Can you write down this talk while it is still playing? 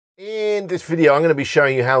In this video, I'm going to be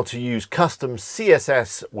showing you how to use custom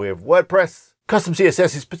CSS with WordPress. Custom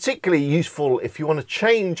CSS is particularly useful if you want to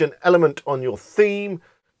change an element on your theme.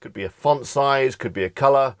 Could be a font size, could be a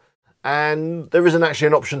color, and there isn't actually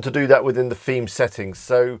an option to do that within the theme settings.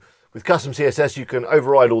 So with custom CSS, you can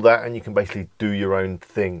override all that and you can basically do your own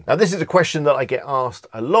thing. Now, this is a question that I get asked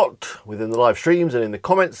a lot within the live streams and in the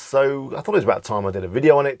comments, so I thought it was about time I did a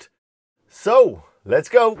video on it. So let's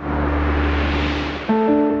go.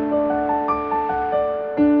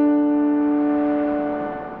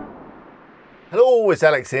 Hello, it's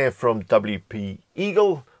Alex here from WP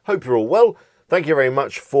Eagle. Hope you're all well. Thank you very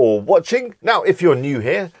much for watching. Now, if you're new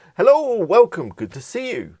here, hello, welcome, good to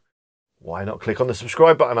see you. Why not click on the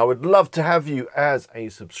subscribe button? I would love to have you as a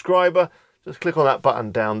subscriber. Just click on that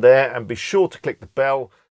button down there and be sure to click the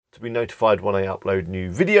bell to be notified when I upload new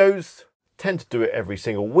videos. I tend to do it every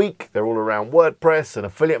single week. They're all around WordPress and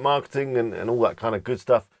affiliate marketing and all that kind of good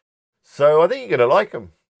stuff. So I think you're going to like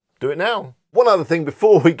them. Do it now. One other thing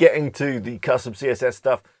before we get into the custom CSS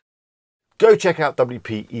stuff, go check out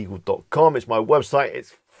wpeagle.com. It's my website.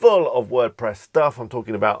 It's full of WordPress stuff. I'm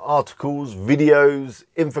talking about articles, videos,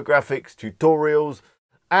 infographics, tutorials,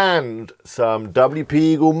 and some WP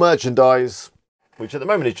Eagle merchandise, which at the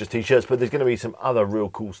moment is just t-shirts, but there's going to be some other real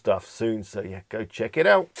cool stuff soon. So yeah, go check it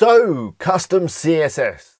out. So custom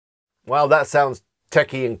CSS. Wow, that sounds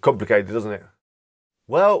techie and complicated, doesn't it?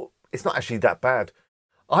 Well, it's not actually that bad.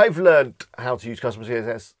 I've learned how to use custom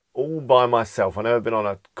CSS all by myself. I've never been on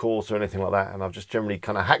a course or anything like that, and I've just generally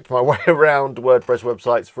kind of hacked my way around WordPress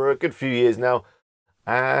websites for a good few years now,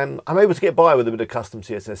 and I'm able to get by with a bit of custom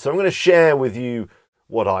CSS. So I'm going to share with you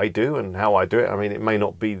what I do and how I do it. I mean, it may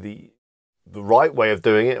not be the right way of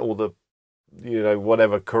doing it or the,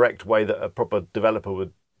 whatever correct way that a proper developer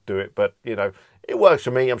would do it, but it works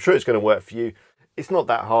for me. I'm sure it's going to work for you. It's not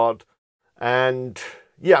that hard, and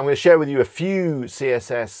yeah, I'm going to share with you a few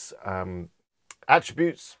CSS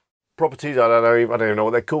attributes, properties, I don't even know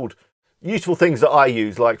what they're called. Useful things that I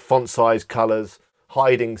use, like font size, colors,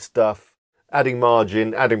 hiding stuff, adding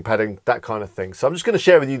margin, adding padding, that kind of thing. So I'm just going to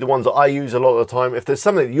share with you the ones that I use a lot of the time. If there's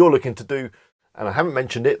something that you're looking to do and I haven't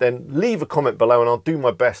mentioned it, then leave a comment below and I'll do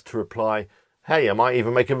my best to reply. Hey, I might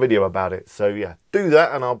even make a video about it. So yeah, do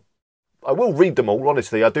that and I will read them all.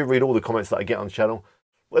 Honestly, I do read all the comments that I get on the channel.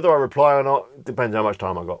 Whether I reply or not, depends how much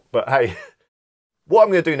time I got. But hey, what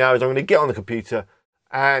I'm going to do now is I'm going to get on the computer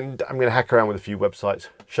and I'm going to hack around with a few websites,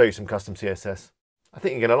 show you some custom CSS. I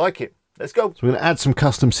think you're going to like it. Let's go. So we're going to add some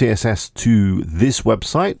custom CSS to this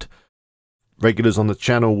website. Regulars on the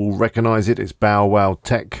channel will recognize it. It's Bow Wow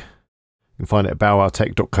Tech. You can find it at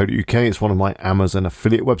bowwowtech.co.uk. It's one of my Amazon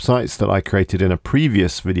affiliate websites that I created in a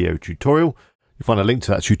previous video tutorial. You'll find a link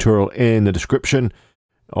to that tutorial in the description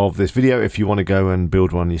of this video if you want to go and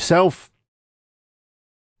build one yourself.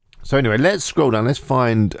 So anyway, let's scroll down. Let's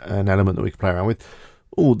find an element that we can play around with.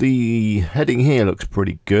 Oh, the heading here looks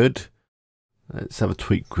pretty good. Let's have a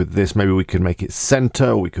tweak with this. Maybe we could make it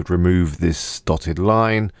center, or we could remove this dotted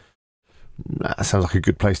line. That sounds like a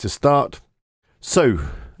good place to start. So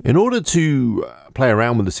in order to play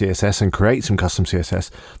around with the CSS and create some custom CSS,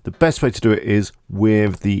 the best way to do it is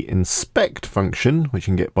with the inspect function, which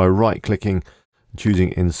you can get by right-clicking,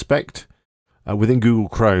 choosing inspect within Google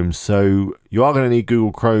Chrome. So you are going to need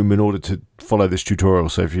Google Chrome in order to follow this tutorial.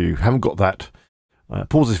 So if you haven't got that,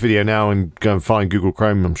 pause this video now and go and find Google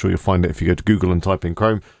Chrome. I'm sure you'll find it if you go to Google and type in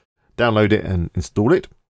Chrome, download it and install it.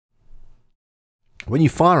 When you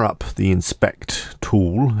fire up the inspect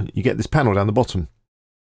tool, you get this panel down the bottom.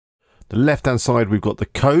 The left hand side, we've got the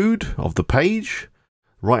code of the page.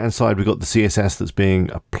 Right hand side, we've got the CSS that's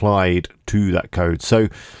being applied to that code. So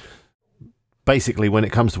basically, when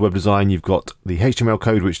it comes to web design, you've got the HTML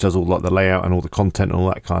code, which does all like the layout and all the content and all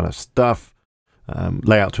that kind of stuff.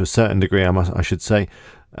 Layout to a certain degree, I should say.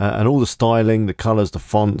 And all the styling, the colors, the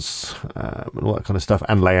fonts, and all that kind of stuff.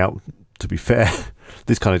 And layout, to be fair.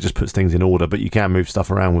 This kind of just puts things in order, but you can move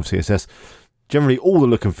stuff around with CSS. Generally, all the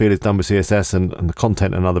look and feel is done with CSS, and the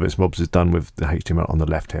content and other bits and bobs is done with the HTML on the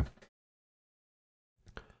left here.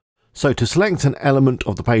 So to select an element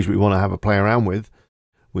of the page we want to have a play around with,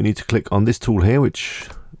 we need to click on this tool here, which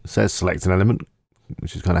says select an element,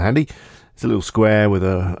 which is kind of handy. It's a little square with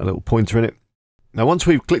a little pointer in it. Now, once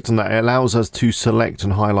we've clicked on that, it allows us to select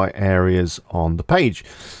and highlight areas on the page.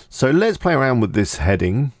 So let's play around with this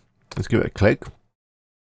heading. Let's give it a click.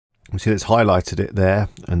 We see it's highlighted it there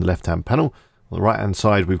in the left-hand panel. On the right-hand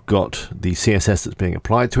side, we've got the CSS that's being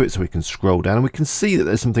applied to it, so we can scroll down and we can see that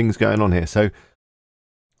there's some things going on here. So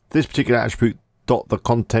this particular attribute, the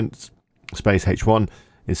content space H1,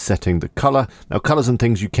 is setting the color. Now, colors and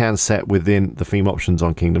things you can set within the theme options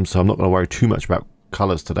on Kingdom, so I'm not going to worry too much about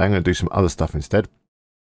colors today. I'm going to do some other stuff instead.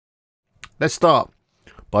 Let's start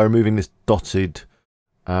by removing this dotted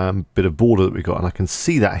bit of border that we got, and I can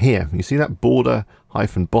see that here. You see that border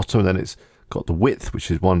hyphen bottom, and then it's got the width, which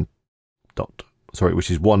is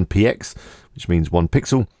which is 1px, which means 1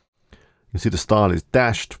 pixel. You can see the style is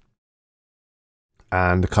dashed,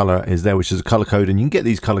 and the color is there, which is a color code. And you can get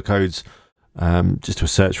these color codes just to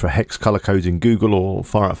search for hex color codes in Google or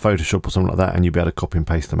fire out Photoshop or something like that, and you'll be able to copy and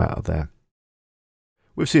paste them out of there.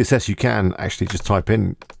 With CSS, you can actually just type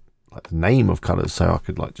in like the name of colors. So I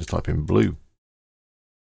could like just type in blue,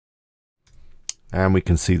 and we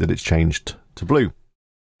can see that it's changed to blue.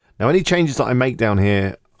 Now, any changes that I make down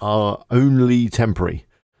here are only temporary.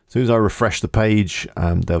 As soon as I refresh the page,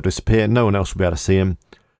 they'll disappear. No one else will be able to see them.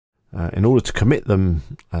 In order to commit them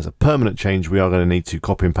as a permanent change, we are going to need to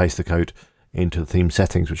copy and paste the code into the theme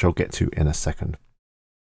settings, which I'll get to in a second.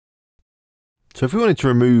 So if we wanted to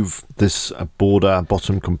remove this border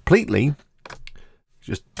bottom completely,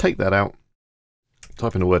 just take that out,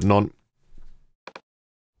 type in the word none,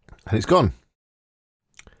 and it's gone.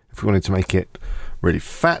 If we wanted to make it really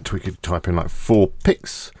fat, we could type in like 4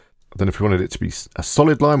 pix. Then if we wanted it to be a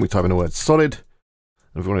solid line, we type in the word solid.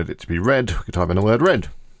 And if we wanted it to be red, we could type in the word red.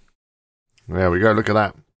 There we go, look at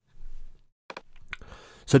that.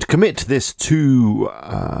 So to commit this to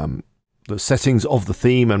the settings of the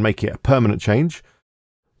theme and make it a permanent change,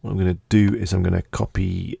 what I'm going to do is I'm going to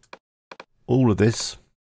copy all of this.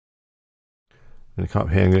 I'm going to come up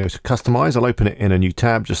here and go to customize. I'll open it in a new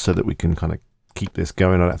tab just so that we can kind of keep this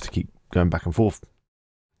going. I don't have to keep going back and forth,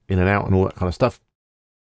 in and out and all that kind of stuff.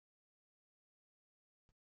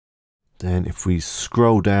 Then if we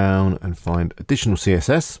scroll down and find additional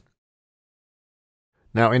CSS.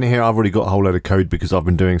 Now in here I've already got a whole load of code because I've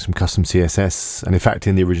been doing some custom CSS, and in fact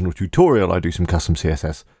in the original tutorial I do some custom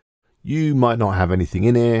CSS. You might not have anything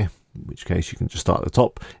in here, in which case you can just start at the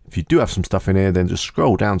top. If you do have some stuff in here, then just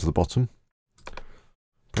scroll down to the bottom,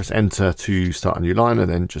 press enter to start a new line,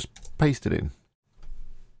 and then just paste it in.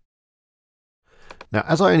 Now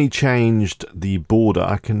as I only changed the border,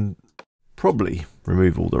 I can probably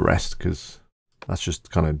remove all the rest because that's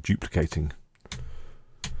just kind of duplicating.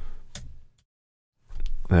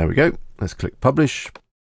 There we go. Let's click publish.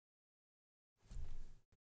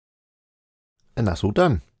 And that's all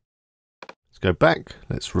done. Let's go back.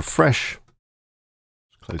 Let's refresh.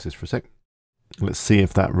 Let's close this for a sec. Let's see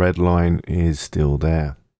if that red line is still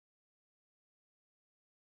there.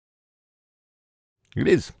 It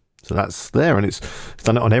is. So that's there, and it's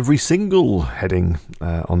done it on every single heading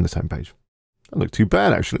on this homepage. Doesn't look too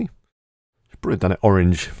bad, actually. Should probably have done it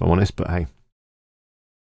orange, if I'm honest, but hey.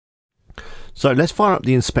 So let's fire up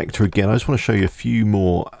the inspector again. I just want to show you a few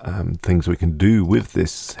more things we can do with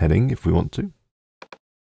this heading if we want to.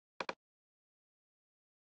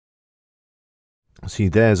 See,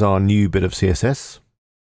 there's our new bit of CSS,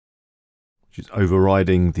 which is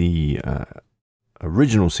overriding the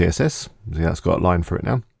original CSS. See, that's got a line for it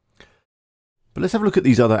now. But let's have a look at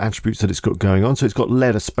these other attributes that it's got going on. So it's got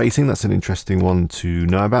letter spacing. That's an interesting one to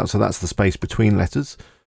know about. So that's the space between letters,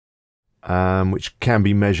 which can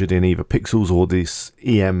be measured in either pixels or this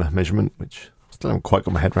EM measurement, which I still haven't quite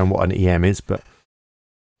got my head around what an EM is, but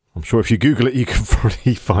I'm sure if you Google it, you can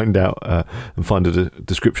probably find out and find a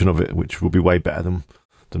description of it, which will be way better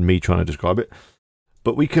than me trying to describe it.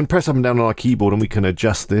 But we can press up and down on our keyboard and we can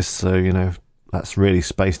adjust this. So, you know, that's really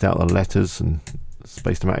spaced out the letters and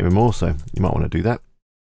spaced them out even more, so you might want to do that.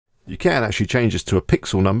 You can actually change this to a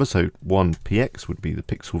pixel number, so 1px would be the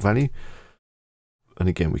pixel value. And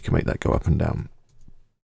again, we can make that go up and down.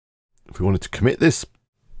 If we wanted to commit this,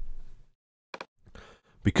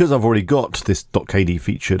 because I've already got this .kd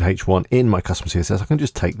featured h1 in my custom CSS, I can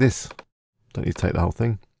just take this. Don't need to take the whole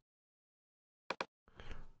thing.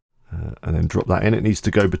 And then drop that in. It needs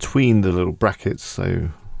to go between the little brackets, so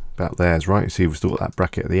about there's right. You see we've still got that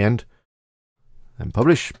bracket at the end. And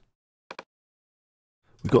publish.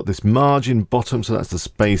 We've got this margin bottom, so that's the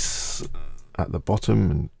space at the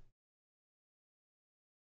bottom, and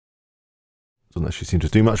doesn't actually seem to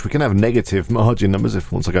do much. We can have negative margin numbers.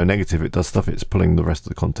 If once I go negative, it does stuff. It's pulling the rest of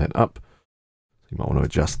the content up. So you might want to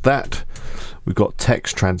adjust that. We've got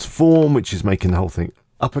text transform, which is making the whole thing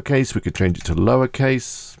uppercase. We could change it to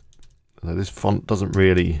lowercase. So this font doesn't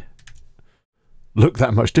really look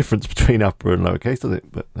that much difference between upper and lowercase, does it?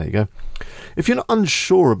 But there you go. If you're not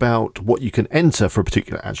unsure about what you can enter for a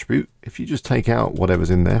particular attribute, if you just take out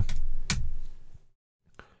whatever's in there,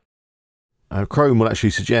 Chrome will actually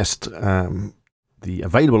suggest the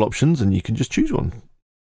available options, and you can just choose one.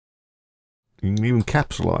 You can even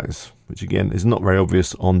capitalize, which again is not very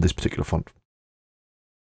obvious on this particular font.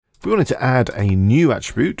 If we wanted to add a new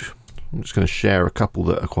attribute, I'm just going to share a couple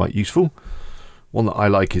that are quite useful. One that I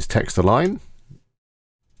like is text align.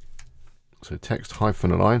 So text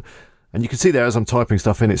hyphen align. And you can see there as I'm typing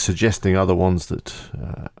stuff in, it's suggesting other ones that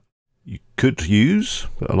you could use,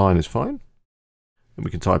 but align is fine. And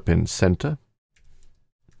we can type in center.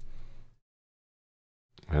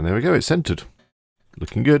 And there we go, it's centered.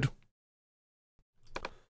 Looking good.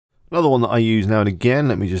 Another one that I use now and again,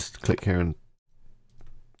 let me just click here and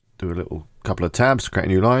do a little couple of tabs, create a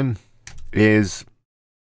new line, is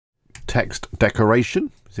text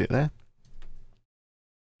decoration. See it there?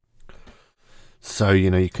 So, you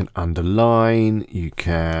know, you can underline, you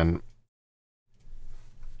can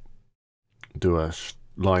do a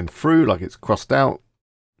line through like it's crossed out,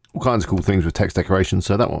 all kinds of cool things with text decoration.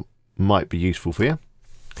 So that one might be useful for you.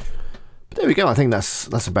 But there we go. I think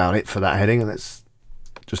that's about it for that heading. And let's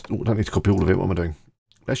just, I don't need to copy all of it. What am I doing?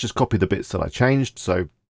 Let's just copy the bits that I changed. So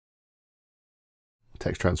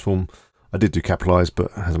text transform. I did do capitalize, but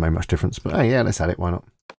it hasn't made much difference. But hey, yeah, let's add it. Why not?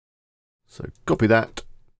 So copy that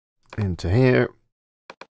into here.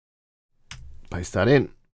 Paste that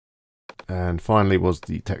in. And finally was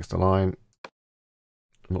the text align.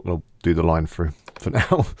 I'm not going to do the line through for now.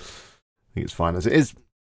 I think it's fine as it is.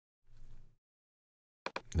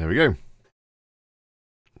 There we go.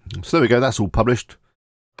 So there we go, that's all published.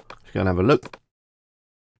 Let's go and have a look.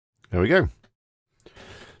 There we go.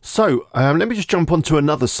 So let me just jump onto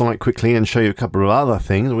another site quickly and show you a couple of other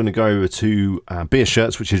things. I'm going to go over to Beer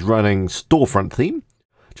Shirts, which is running storefront theme,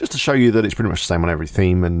 just to show you that it's pretty much the same on every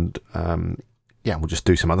theme. And yeah, we'll just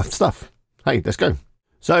do some other stuff. Hey, let's go.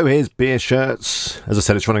 So here's Beer Shirts. As I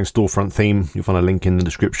said, it's running storefront theme. You'll find a link in the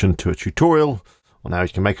description to a tutorial on how you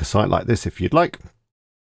can make a site like this if you'd like.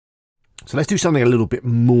 So let's do something a little bit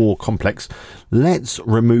more complex. Let's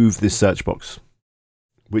remove this search box,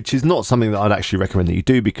 which is not something that I'd actually recommend that you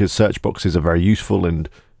do because search boxes are very useful and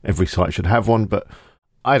every site should have one. But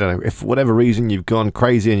I don't know, if for whatever reason you've gone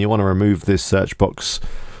crazy and you want to remove this search box,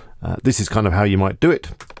 this is kind of how you might do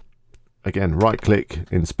it. Again, right click,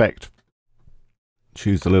 inspect,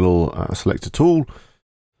 choose the little selector tool,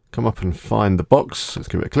 come up and find the box. Let's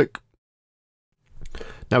give it a click.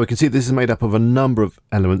 Now we can see this is made up of a number of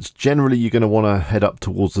elements. Generally, you're going to want to head up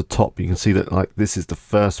towards the top. You can see that like this is the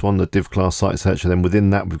first one, the div class site search, and then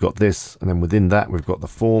within that we've got this, and then within that we've got the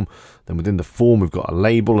form, then within the form we've got a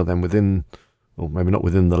label, and then within, or maybe not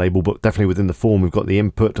within the label, but definitely within the form we've got the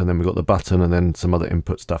input, and then we've got the button, and then some other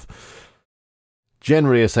input stuff.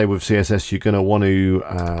 Generally, I say with CSS, you're going to want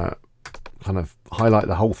to kind of highlight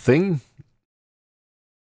the whole thing.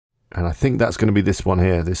 And I think that's going to be this one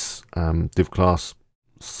here, this div class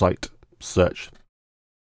site search.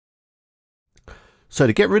 So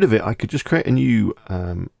to get rid of it, I could just create a new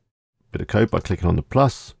bit of code by clicking on the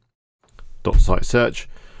plus, dot site search,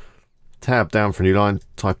 tab down for a new line,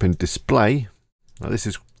 type in display. Now this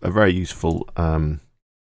is a very useful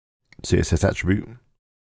CSS attribute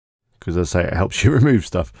because as I say, it helps you remove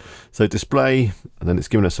stuff. So display, and then it's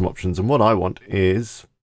giving us some options. And what I want is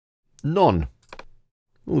none.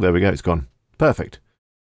 Oh, there we go, it's gone. Perfect.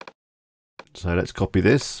 So let's copy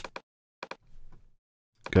this,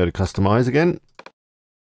 go to customize again,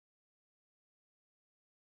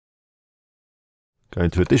 go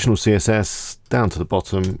into additional CSS, down to the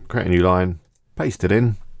bottom, create a new line, paste it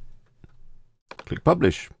in, click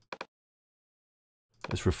publish.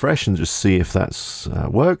 Let's refresh and just see if that's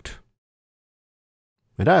worked.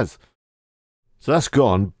 It has. So that's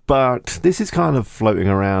gone, but this is kind of floating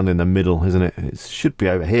around in the middle, isn't it? It should be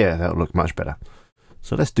over here, that'll look much better.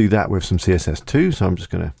 So let's do that with some CSS too. So I'm just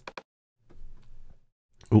going to,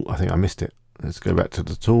 oh, I think I missed it. Let's go back to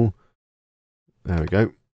the tool. There we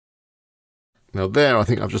go. Now there, I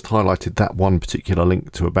think I've just highlighted that one particular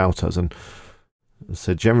link to About Us. And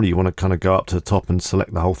so generally you want to kind of go up to the top and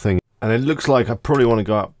select the whole thing. And it looks like I probably want to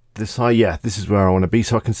go up this high. Yeah, this is where I want to be.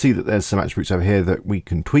 So I can see that there's some attributes over here that we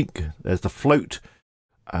can tweak. There's the float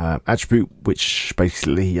attribute, which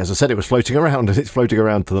basically, as I said, it was floating around and it's floating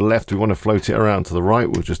around to the left. We want to float it around to the right.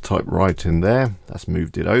 We'll just type right in there. That's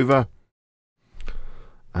moved it over.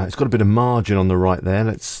 It's got a bit of margin on the right there.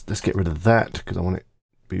 Let's get rid of that because I want it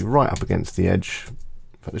to be right up against the edge. In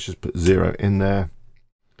fact, let's just put 0 in there.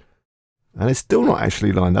 And it's still not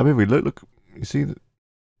actually lined up. If we look, you see that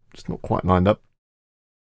it's not quite lined up.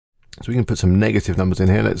 So we can put some negative numbers in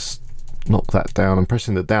here. Let's knock that down. I'm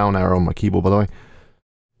pressing the down arrow on my keyboard, by the way.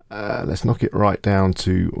 Let's knock it right down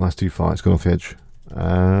to, well, that's too far, it's gone off the edge.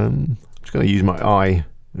 I'm just going to use my eye.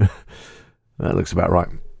 That looks about right.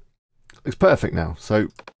 Looks perfect now. So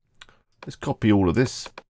let's copy all of this.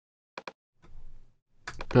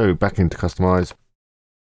 Go back into customize.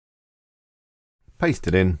 Paste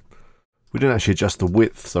it in. We didn't actually adjust the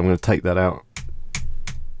width, so I'm going to take that out.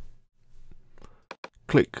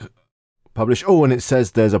 Click publish. Oh, and it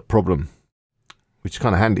says there's a problem, which is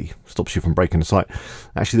kind of handy. Stops you from breaking the site.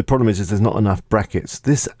 Actually, the problem is there's not enough brackets.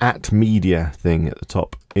 This @media thing at the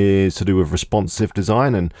top is to do with responsive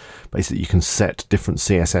design, and basically you can set different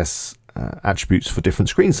CSS attributes for different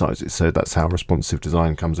screen sizes. So that's how responsive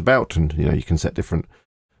design comes about, and you can set different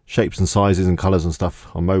shapes and sizes and colors and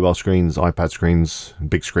stuff on mobile screens, iPad screens,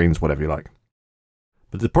 big screens, whatever you like.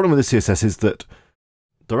 But the problem with this CSS is that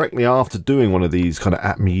directly after doing one of these kind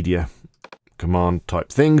of @media command type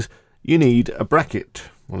things, you need a bracket,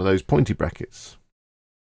 one of those pointy brackets.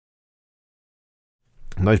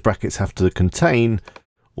 And those brackets have to contain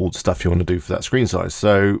all the stuff you want to do for that screen size.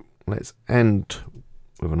 So let's end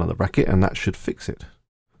with another bracket, and that should fix it.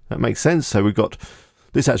 That makes sense. So we've got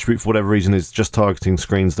this attribute, for whatever reason, is just targeting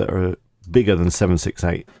screens that are bigger than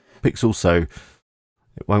 768 pixels. So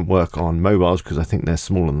it won't work on mobiles because I think they're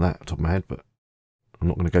smaller than that, off the top of my head. But I'm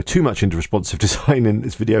not going to go too much into responsive design in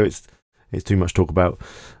this video. It's too much to talk about.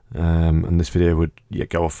 And this video would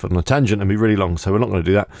go off on a tangent and be really long, so we're not going to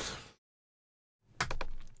do that.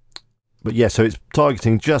 But yeah, so it's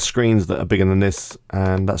targeting just screens that are bigger than this,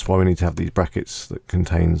 and that's why we need to have these brackets that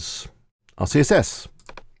contains our CSS.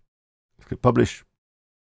 Click publish.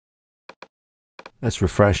 Let's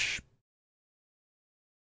refresh.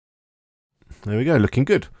 There we go, looking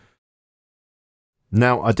good.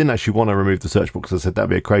 Now, I didn't actually want to remove the search box, because I said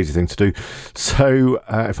that'd be a crazy thing to do. So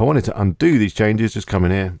if I wanted to undo these changes, just come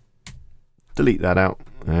in here, delete that out,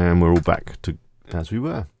 and we're all back to as we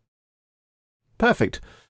were. Perfect.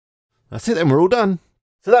 That's it then, we're all done.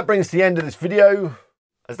 So that brings to the end of this video.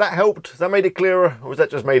 Has that helped? Has that made it clearer? Or has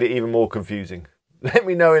that just made it even more confusing? Let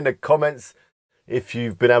me know in the comments if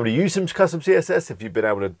you've been able to use some custom CSS, if you've been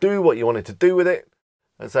able to do what you wanted to do with it.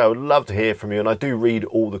 And so I would love to hear from you, and I do read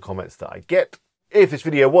all the comments that I get. If this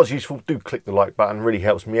video was useful, do click the like button, really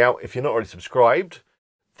helps me out. If you're not already subscribed,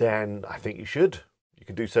 then I think you should. You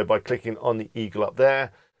can do so by clicking on the eagle up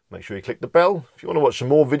there. Make sure you click the bell. If you want to watch some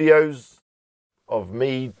more videos of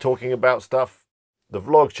me talking about stuff, the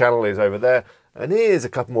vlog channel is over there. And here's a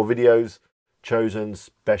couple more videos chosen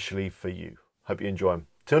specially for you. Hope you enjoy them.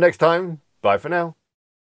 Till next time, bye for now.